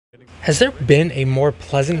Has there been a more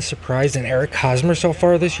pleasant surprise than Eric Hosmer so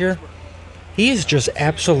far this year? He is just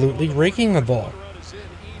absolutely raking the ball.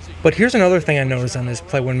 But here's another thing I noticed on this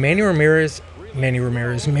play. When Manny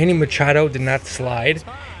Machado did not slide,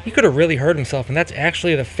 he could have really hurt himself, and that's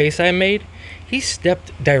actually the face I made. He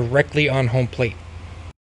stepped directly on home plate.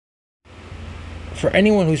 For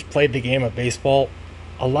anyone who's played the game of baseball,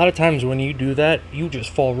 a lot of times when you do that, you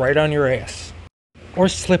just fall right on your ass. Or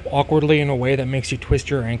slip awkwardly in a way that makes you twist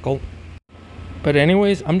your ankle. But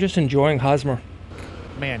anyways, I'm just enjoying Hosmer.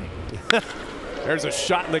 Manny. There's a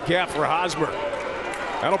shot in the gap for Hosmer.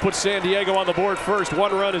 That'll put San Diego on the board first.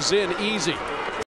 One run is in, easy.